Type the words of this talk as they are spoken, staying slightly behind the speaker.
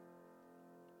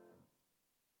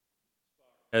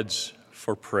Heads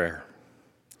for prayer.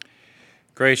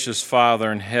 Gracious Father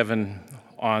in heaven,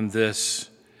 on this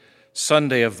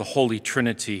Sunday of the Holy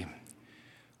Trinity,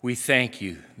 we thank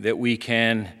you that we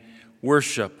can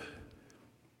worship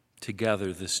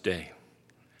together this day,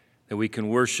 that we can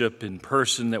worship in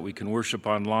person, that we can worship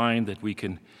online, that we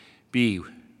can be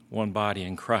one body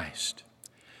in Christ.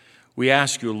 We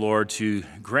ask you, Lord, to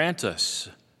grant us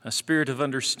a spirit of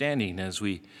understanding as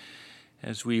we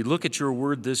look at your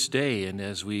word this day and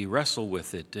as we wrestle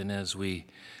with it and as we,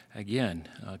 again,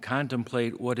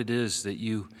 contemplate what it is that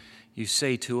you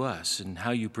say to us and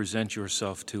how you present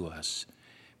yourself to us.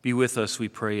 Be with us, we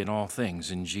pray, in all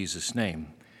things. In Jesus' name,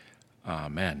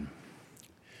 amen.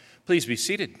 Please be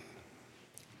seated.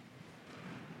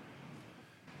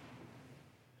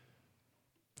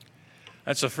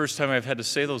 That's the first time I've had to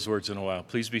say those words in a while.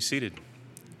 Please be seated.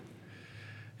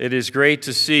 It is great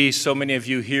to see so many of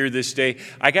you here this day.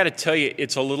 I got to tell you,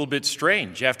 it's a little bit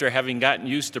strange after having gotten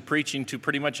used to preaching to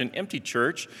pretty much an empty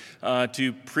church,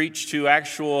 to preach to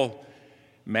actual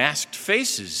masked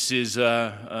faces is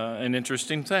an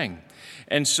interesting thing.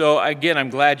 And so, again, I'm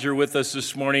glad you're with us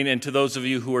this morning. And to those of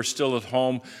you who are still at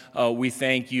home, we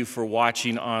thank you for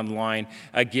watching online.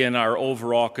 Again, our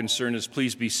overall concern is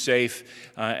please be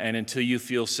safe. And until you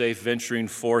feel safe venturing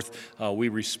forth, we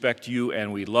respect you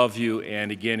and we love you.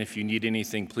 And again, if you need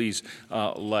anything, please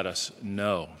let us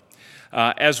know.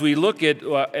 As we look at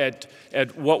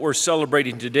what we're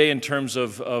celebrating today in terms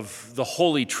of the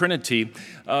Holy Trinity,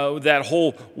 that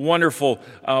whole wonderful,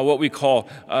 what we call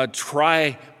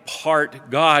tri-part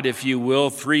God, if you will,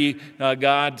 three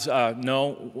gods,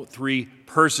 three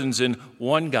persons in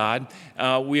one God.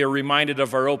 We are reminded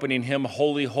of our opening hymn,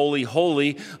 Holy, Holy,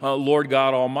 Holy, Lord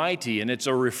God Almighty. And it's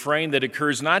a refrain that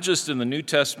occurs not just in the New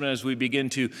Testament as we begin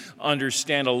to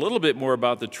understand a little bit more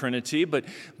about the Trinity, but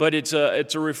it's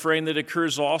a refrain that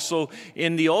occurs also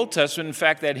in the Old Testament. In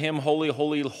fact, that hymn, Holy,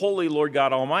 Holy, Holy, Lord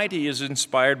God Almighty, is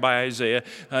inspired by Isaiah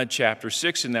chapter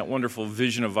 6 in that wonderful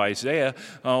vision of Isaiah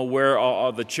where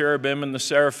the cherubim and the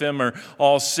seraphim are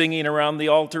all singing around the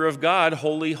altar of God,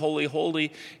 Holy, Holy, Holy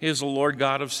is the Lord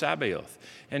God of Sabaoth.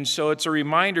 And so it's a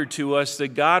reminder to us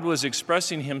that God was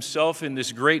expressing himself in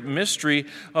this great mystery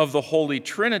of the Holy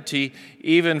Trinity,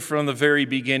 even from the very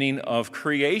beginning of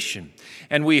creation.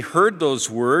 And we heard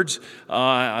those words.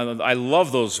 I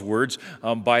love those words.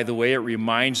 By the way, it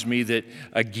reminds me that,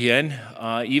 again,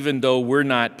 even though we're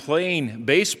not playing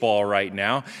baseball right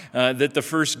now, that the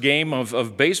first game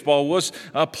of baseball was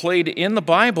played in the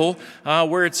Bible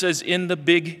where it says, in the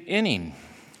big inning.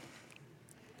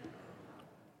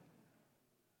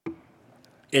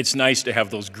 It's nice to have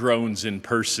those groans in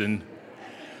person.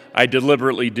 I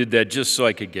deliberately did that just so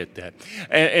I could get that.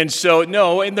 And so,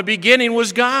 no, in the beginning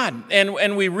was God.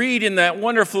 And we read in that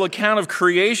wonderful account of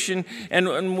creation,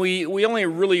 and we only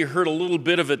really heard a little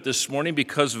bit of it this morning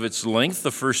because of its length,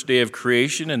 the first day of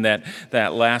creation and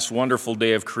that last wonderful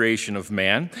day of creation of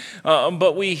man.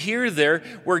 But we hear there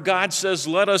where God says,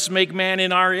 let us make man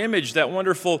in our image, that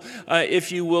wonderful, if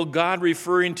you will, God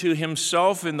referring to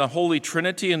himself in the Holy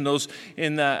Trinity and those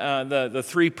in the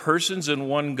three persons in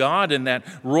one God, and that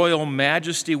royal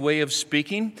majesty way of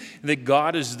speaking, that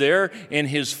God is there in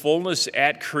his fullness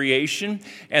at creation,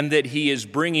 and that he is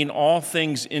bringing all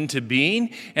things into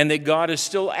being, and that God is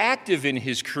still active in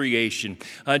his creation.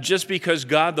 Just because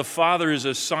God the Father is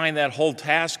assigned that whole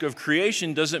task of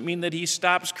creation doesn't mean that he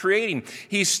stops creating.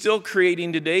 He's still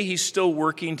creating today. He's still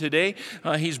working today.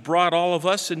 He's brought all of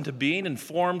us into being and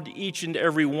formed each and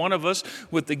every one of us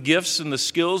with the gifts and the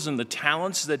skills and the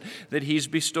talents that he's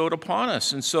bestowed upon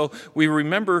us. And so we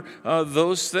remember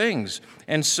those things.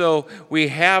 And so we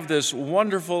have this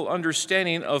wonderful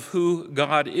understanding of who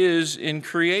God is in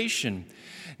creation.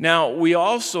 Now, we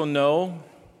also know,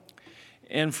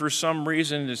 and for some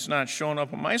reason it's not showing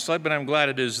up on my slide, but I'm glad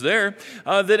it is there,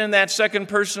 that in that second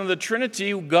person of the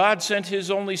Trinity, God sent his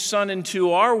only Son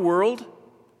into our world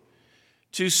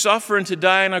to suffer and to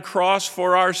die on a cross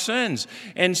for our sins.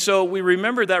 And so we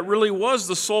remember that really was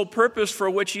the sole purpose for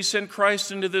which he sent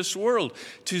Christ into this world,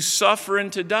 to suffer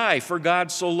and to die. For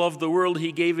God so loved the world,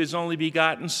 he gave his only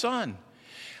begotten Son.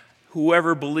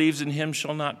 Whoever believes in him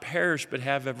shall not perish, but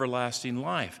have everlasting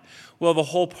life. Well, the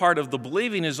whole part of the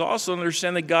believing is also to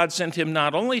understand that God sent him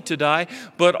not only to die,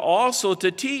 but also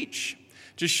to teach,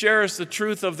 to share us the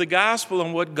truth of the gospel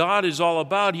and what God is all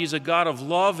about. He's a God of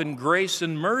love and grace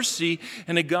and mercy,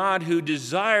 and a God who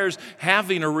desires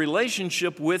having a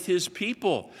relationship with his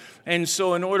people. And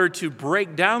so in order to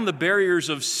break down the barriers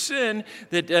of sin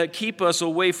that keep us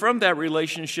away from that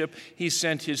relationship, he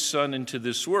sent his Son into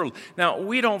this world. Now,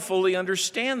 we don't fully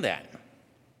understand that.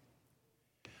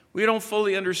 We don't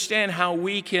fully understand how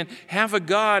we can have a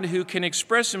God who can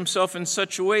express himself in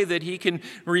such a way that he can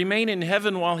remain in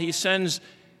heaven while he sends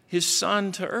his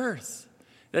Son to earth.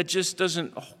 That just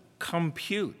doesn't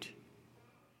compute.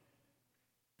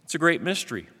 It's a great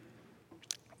mystery.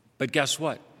 But guess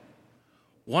what?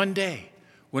 One day,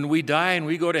 when we die and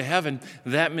we go to heaven,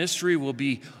 that mystery will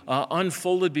be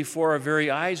unfolded before our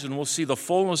very eyes, and we'll see the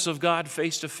fullness of God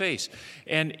face to face.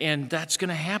 And that's going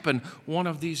to happen one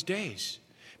of these days.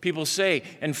 People say,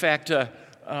 in fact,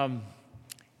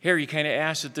 Harry kind of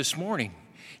asked it this morning,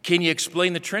 can you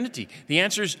explain the Trinity? The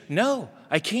answer is no,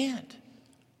 I can't.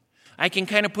 I can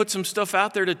kind of put some stuff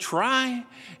out there to try,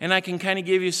 and I can kind of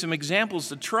give you some examples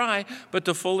to try, but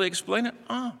to fully explain it,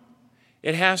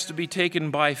 it has to be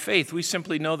taken by faith. We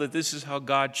simply know that this is how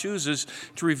God chooses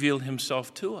to reveal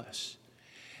himself to us.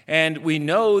 And we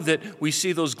know that we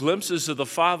see those glimpses of the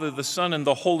Father, the Son, and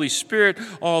the Holy Spirit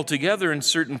all together in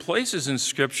certain places in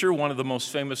Scripture. One of the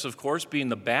most famous, of course, being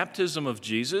the baptism of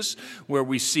Jesus, where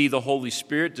we see the Holy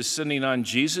Spirit descending on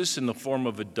Jesus in the form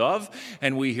of a dove,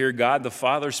 and we hear God the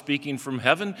Father speaking from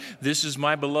heaven, "This is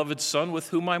my beloved Son with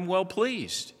whom I'm well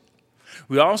pleased."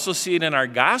 We also see it in our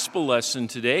gospel lesson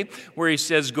today, where he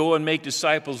says, "Go and make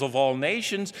disciples of all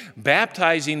nations,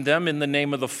 baptizing them in the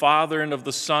name of the Father and of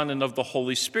the Son and of the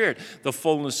Holy Spirit," the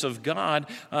fullness of God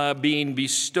being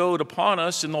bestowed upon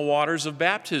us in the waters of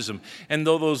baptism. And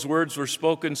though those words were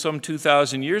spoken some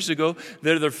 2,000 years ago,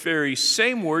 they're the very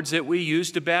same words that we use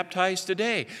to baptize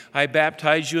today. I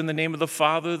baptize you in the name of the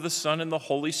Father, the Son, and the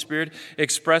Holy Spirit,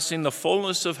 expressing the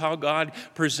fullness of how God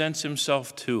presents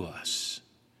himself to us.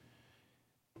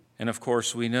 And of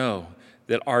course, we know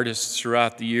that artists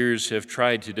throughout the years have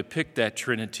tried to depict that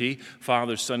Trinity,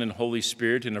 Father, Son, and Holy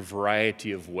Spirit, in a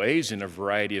variety of ways, in a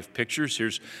variety of pictures.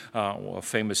 Here's a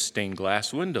famous stained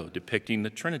glass window depicting the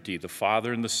Trinity, the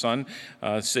Father and the Son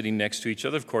sitting next to each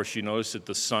other. Of course, you notice that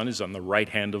the Son is on the right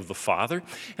hand of the Father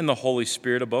and the Holy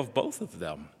Spirit above both of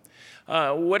them.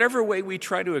 Whatever way we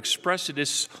try to express it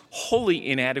is wholly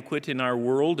inadequate in our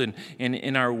world and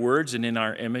in our words and in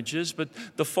our images, but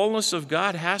the fullness of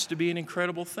God has to be an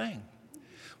incredible thing.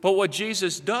 But what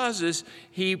Jesus does is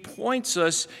he points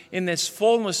us in this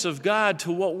fullness of God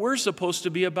to what we're supposed to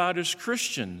be about as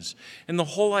Christians. And the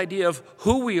whole idea of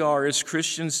who we are as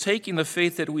Christians, taking the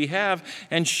faith that we have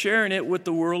and sharing it with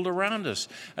the world around us.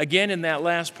 Again, in that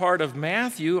last part of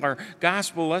Matthew, our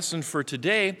gospel lesson for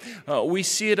today, we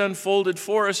see it unfolded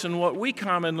for us in what we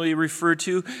commonly refer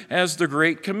to as the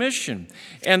Great Commission.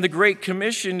 And the Great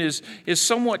Commission is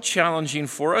somewhat challenging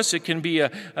for us. It can be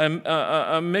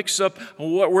a mix-up.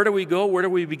 Where do we go? Where do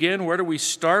we begin? Where do we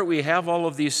start? We have all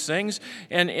of these things.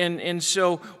 And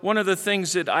so one of the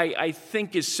things that I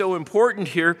think is so important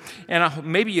here, and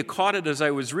maybe you caught it as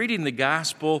I was reading the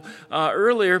gospel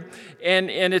earlier, and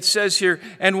it says here,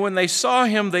 "And when they saw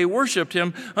him, they worshiped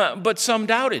him, but some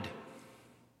doubted."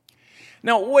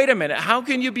 Now, wait a minute. How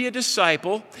can you be a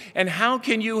disciple, and how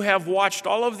can you have watched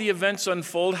all of the events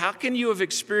unfold? How can you have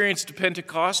experienced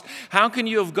Pentecost? How can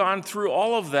you have gone through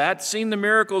all of that, seen the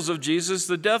miracles of Jesus,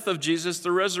 the death of Jesus,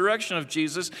 the resurrection of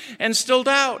Jesus, and still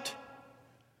doubt?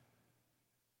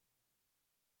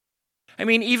 I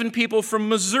mean, even people from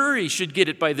Missouri should get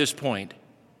it by this point.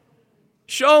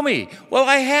 Show me. Well,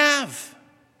 I have.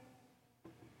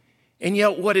 And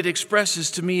yet what it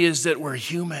expresses to me is that we're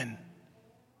human.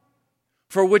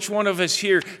 For which one of us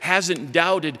here hasn't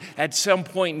doubted at some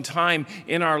point in time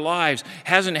in our lives,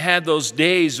 hasn't had those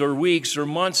days or weeks or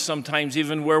months sometimes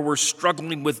even where we're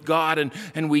struggling with God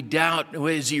and we doubt,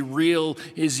 is he real,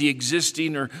 is he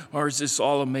existing, or is this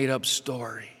all a made-up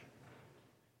story?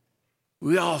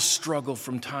 We all struggle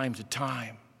from time to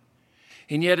time.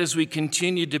 And yet as we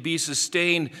continue to be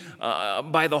sustained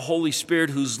by the Holy Spirit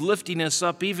who's lifting us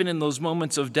up even in those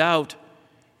moments of doubt,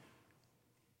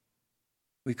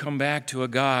 we come back to a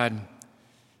God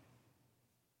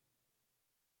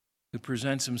who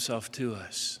presents himself to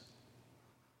us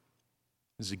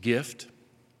as a gift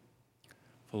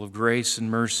full of grace and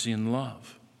mercy and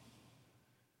love.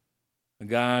 A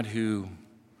God who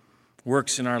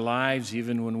works in our lives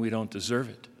even when we don't deserve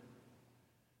it.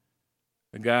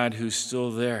 A God who's still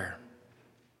there.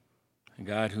 A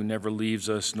God who never leaves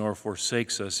us nor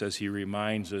forsakes us, as he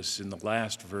reminds us in the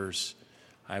last verse,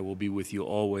 "I will be with you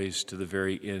always to the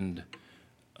very end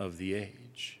of the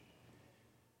age."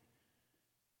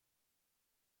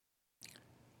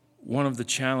 One of the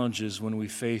challenges when we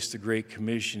face the Great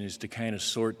Commission is to kind of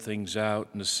sort things out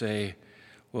and to say,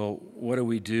 well, what do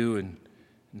we do and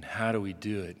how do we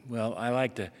do it? Well, I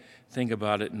like to think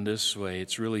about it in this way.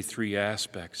 It's really three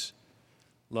aspects.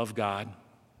 Love God.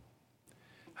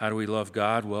 How do we love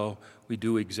God? Well, we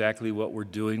do exactly what we're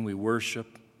doing. We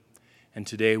worship. And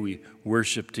today we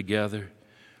worship together.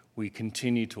 We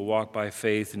continue to walk by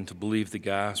faith and to believe the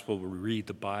gospel. We read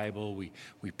the Bible. We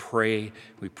pray.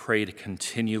 We pray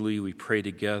continually. We pray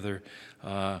together.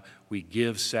 We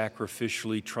give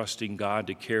sacrificially, trusting God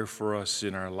to care for us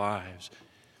in our lives.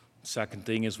 Second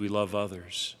thing is we love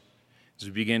others. As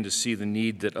we begin to see the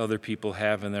need that other people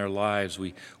have in their lives,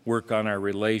 we work on our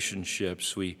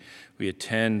relationships. We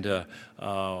attend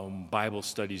Bible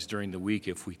studies during the week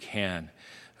if we can.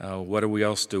 What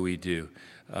else do we do?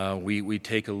 We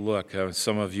take a look.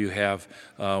 Some of you have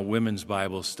women's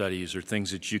Bible studies or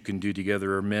things that you can do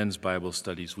together, or men's Bible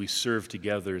studies. We serve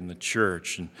together in the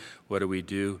church. And what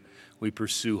do? We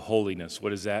pursue holiness. What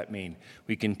does that mean?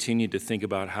 We continue to think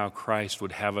about how Christ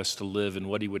would have us to live and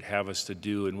what he would have us to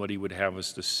do and what he would have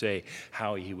us to say,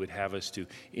 how he would have us to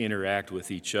interact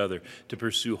with each other. To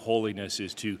pursue holiness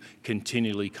is to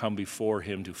continually come before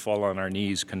him, to fall on our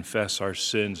knees, confess our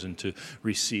sins, and to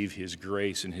receive his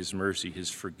grace and his mercy, his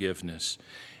forgiveness.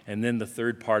 And then the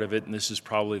third part of it, and this is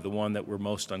probably the one that we're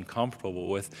most uncomfortable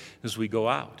with, is we go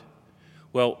out.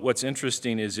 Well, what's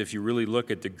interesting is if you really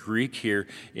look at the Greek here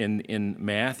in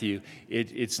Matthew,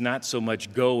 it's not so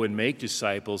much go and make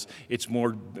disciples. It's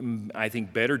more, I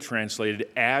think, better translated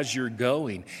as you're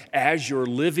going, as you're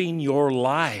living your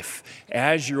life,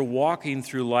 as you're walking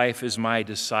through life as my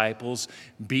disciples,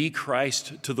 be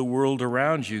Christ to the world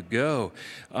around you. Go.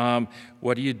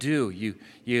 What do?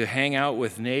 You hang out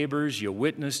with neighbors, you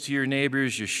witness to your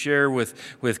neighbors, you share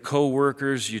with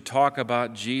co-workers, you talk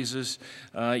about Jesus,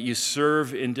 you serve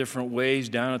in different ways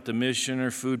down at the mission or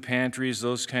food pantries,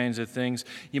 those kinds of things.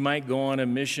 You might go on a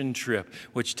mission trip,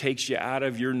 which takes you out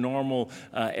of your normal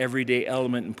everyday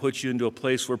element and puts you into a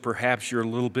place where perhaps you're a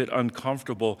little bit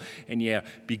uncomfortable, and you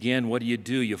begin, what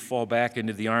do? You fall back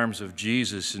into the arms of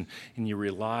Jesus, and you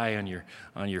rely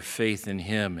on your faith in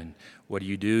him. And what do?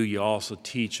 You also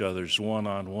teach others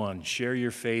one-on-one. Share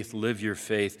your faith, live your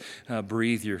faith,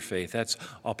 breathe your faith. That's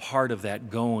a part of that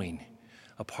going,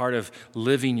 a part of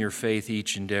living your faith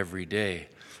each and every day.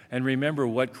 And remember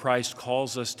what Christ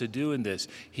calls us to do in this.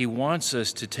 He wants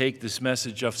us to take this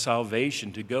message of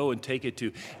salvation, to go and take it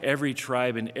to every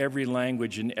tribe and every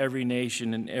language and every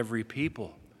nation and every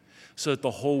people, so that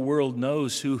the whole world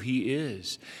knows who he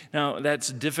is. Now, that's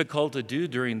difficult to do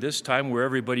during this time where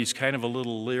everybody's kind of a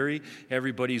little leery,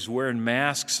 everybody's wearing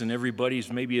masks, and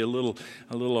everybody's maybe a little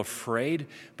afraid.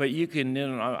 But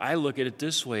I look at it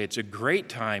this way. It's a great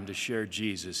time to share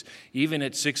Jesus. Even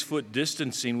at 6-foot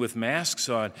distancing with masks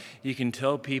on, you can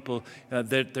tell people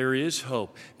that there is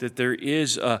hope, that there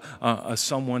is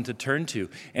someone to turn to.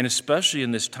 And especially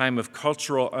in this time of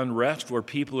cultural unrest where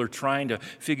people are trying to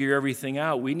figure everything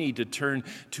out, we need to turn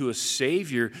to a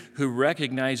Savior who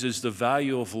recognizes the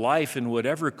value of life in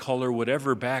whatever color,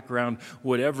 whatever background,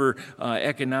 whatever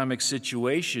economic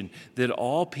situation, that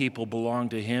all people belong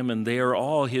to him and they are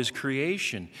all his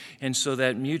creation. And so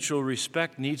that mutual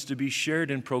respect needs to be shared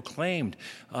and proclaimed.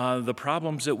 The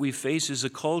problems that we face as a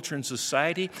culture and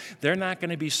society, they're not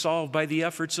going to be solved by the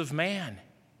efforts of man.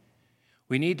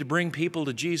 We need to bring people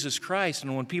to Jesus Christ,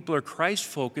 and when people are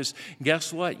Christ-focused,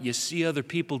 guess what? You see other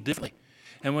people differently.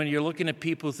 And when you're looking at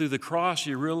people through the cross,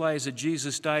 you realize that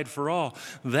Jesus died for all.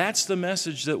 That's the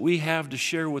message that we have to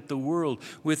share with the world,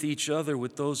 with each other,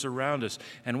 with those around us.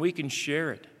 And we can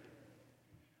share it.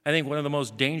 I think one of the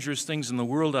most dangerous things in the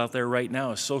world out there right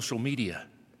now is social media.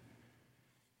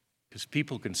 Because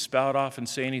people can spout off and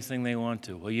say anything they want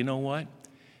to. Well, you know what?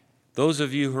 Those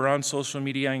of you who are on social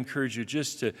media, I encourage you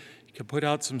just to put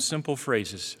out some simple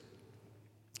phrases.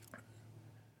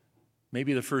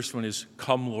 Maybe the first one is,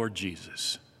 "Come, Lord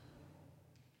Jesus."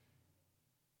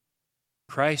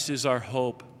 Christ is our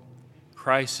hope.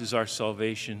 Christ is our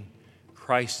salvation.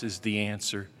 Christ is the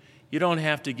answer. You don't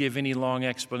have to give any long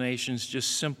explanations,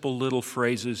 just simple little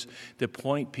phrases that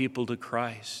point people to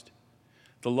Christ.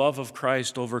 The love of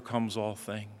Christ overcomes all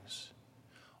things.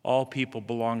 All people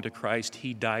belong to Christ.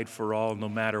 He died for all, no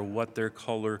matter what their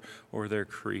color or their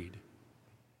creed.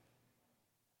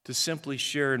 To simply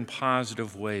share in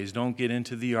positive ways. Don't get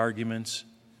into the arguments.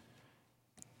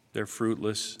 They're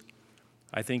fruitless.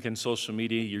 I think in social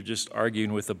media, you're just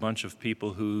arguing with a bunch of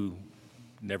people who,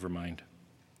 never mind.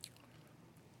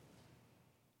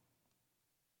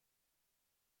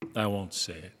 I won't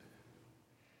say it.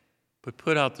 But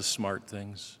put out the smart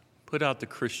things. Put out the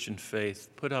Christian faith.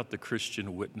 Put out the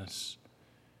Christian witness.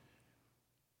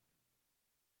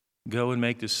 Go and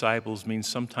make disciples means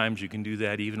sometimes you can do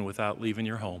that even without leaving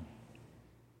your home.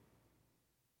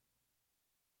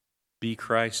 Be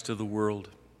Christ to the world.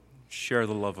 Share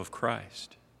the love of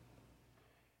Christ.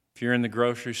 If you're in the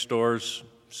grocery stores,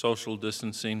 social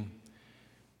distancing,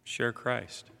 share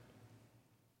Christ.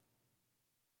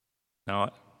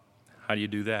 Now, how do you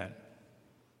do that?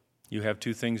 You have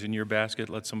two things in your basket,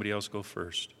 let somebody else go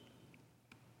first.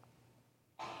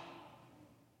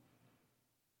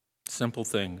 Simple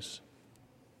things.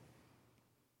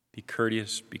 Be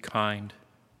courteous, be kind,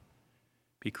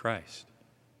 be Christ.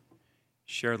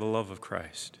 Share the love of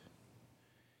Christ.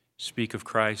 Speak of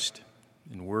Christ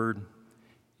in word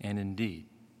and in deed.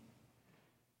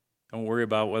 Don't worry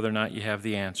about whether or not you have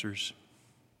the answers.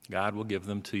 God will give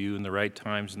them to you in the right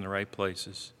times and the right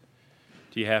places.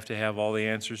 Do you have to have all the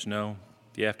answers? No.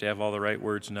 Do you have to have all the right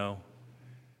words? No.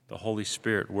 The Holy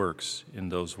Spirit works in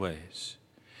those ways.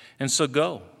 And so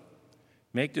go,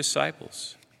 make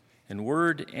disciples in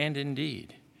word and in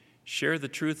deed. Share the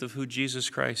truth of who Jesus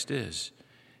Christ is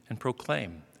and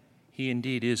proclaim he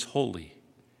indeed is holy,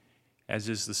 as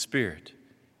is the Spirit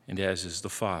and as is the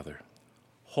Father.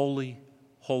 Holy,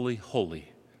 holy,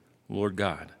 holy, Lord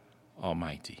God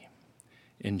Almighty.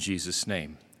 In Jesus'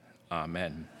 name,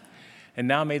 amen. And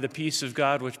now may the peace of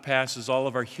God, which passes all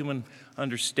of our human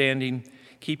understanding,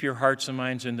 keep your hearts and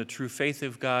minds in the true faith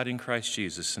of God in Christ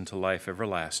Jesus unto life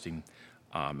everlasting.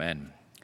 Amen.